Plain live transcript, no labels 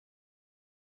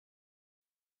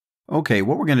Okay,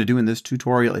 what we're going to do in this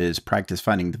tutorial is practice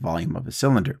finding the volume of a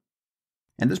cylinder.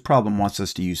 And this problem wants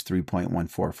us to use 3.14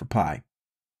 for pi.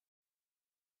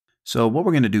 So what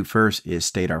we're going to do first is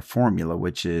state our formula,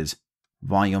 which is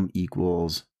volume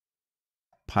equals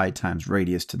pi times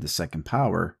radius to the second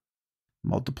power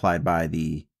multiplied by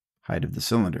the height of the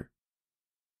cylinder.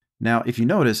 Now, if you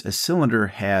notice, a cylinder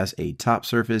has a top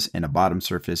surface and a bottom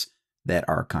surface that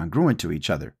are congruent to each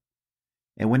other.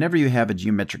 And whenever you have a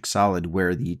geometric solid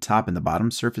where the top and the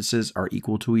bottom surfaces are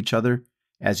equal to each other,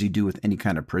 as you do with any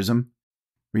kind of prism,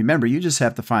 remember you just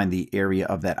have to find the area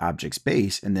of that object's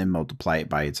base and then multiply it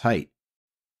by its height.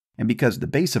 And because the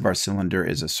base of our cylinder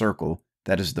is a circle,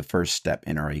 that is the first step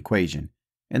in our equation.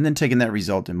 And then taking that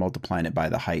result and multiplying it by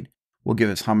the height will give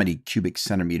us how many cubic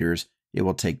centimeters it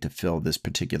will take to fill this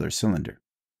particular cylinder.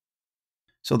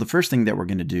 So the first thing that we're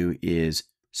going to do is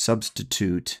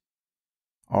substitute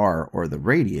r, or the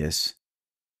radius,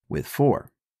 with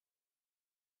 4.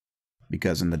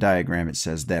 Because in the diagram it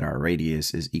says that our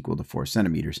radius is equal to 4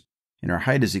 centimeters and our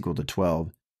height is equal to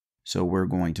 12. So we're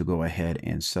going to go ahead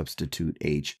and substitute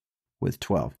h with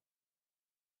 12.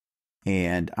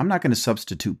 And I'm not going to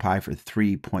substitute pi for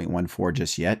 3.14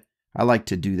 just yet. I like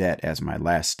to do that as my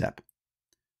last step.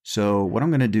 So what I'm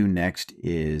going to do next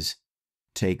is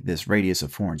take this radius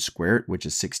of 4 and square it, which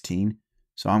is 16.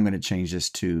 So I'm going to change this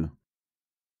to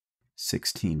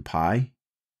 16 pi.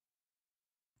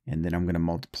 And then I'm going to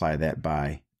multiply that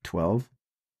by 12.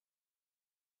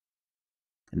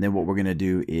 And then what we're going to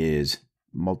do is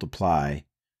multiply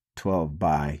 12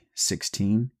 by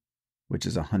 16, which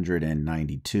is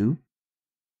 192.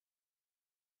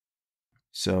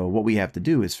 So what we have to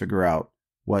do is figure out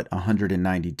what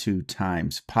 192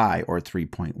 times pi, or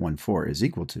 3.14, is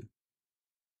equal to.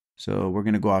 So we're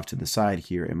going to go off to the side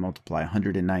here and multiply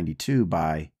 192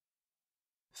 by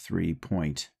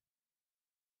 3.14.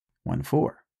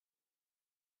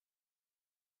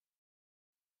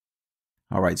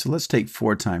 All right, so let's take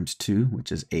 4 times 2,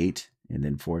 which is 8, and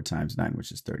then 4 times 9,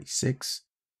 which is 36.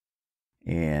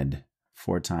 And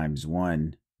 4 times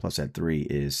 1 plus that 3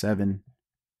 is 7.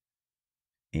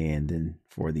 And then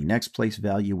for the next place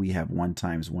value, we have 1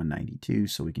 times 192,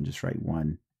 so we can just write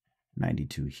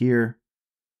 192 here.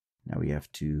 Now we have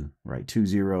to write 2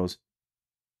 zeros.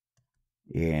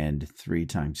 And 3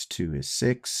 times 2 is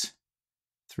 6.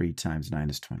 3 times 9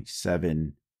 is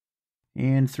 27.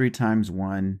 And 3 times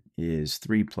 1 is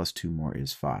 3 plus 2 more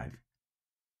is 5.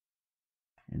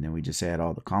 And then we just add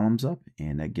all the columns up,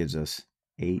 and that gives us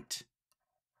 8,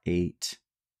 8,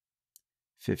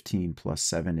 15 plus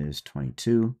 7 is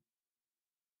 22.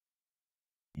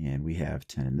 And we have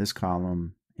 10 in this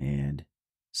column and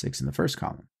 6 in the first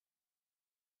column.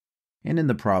 And in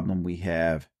the problem, we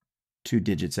have 2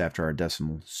 digits after our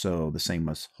decimal, so the same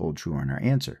must hold true on our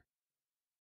answer.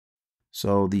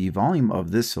 So the volume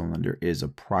of this cylinder is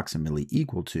approximately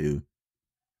equal to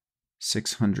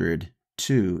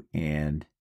 602 and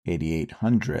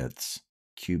 88/100ths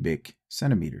cubic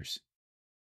centimeters.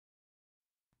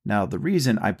 Now, the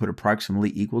reason I put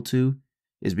approximately equal to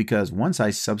is because once I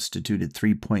substituted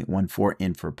 3.14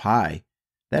 in for pi,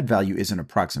 that value is an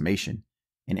approximation.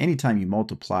 And anytime you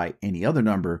multiply any other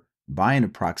number by an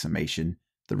approximation,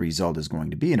 the result is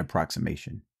going to be an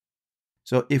approximation.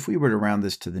 So if we were to round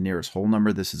this to the nearest whole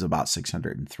number, this is about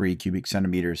 603 cubic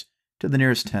centimeters. To the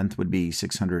nearest tenth would be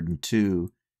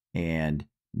 602 and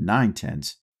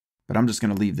 9/10. But I'm just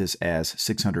going to leave this as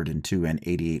 602 and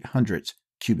 88/100ths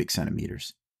cubic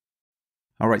centimeters.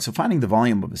 All right, so finding the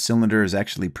volume of a cylinder is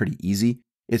actually pretty easy.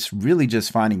 It's really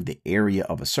just finding the area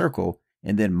of a circle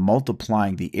and then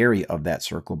multiplying the area of that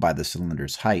circle by the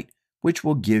cylinder's height, which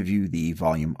will give you the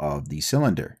volume of the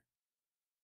cylinder.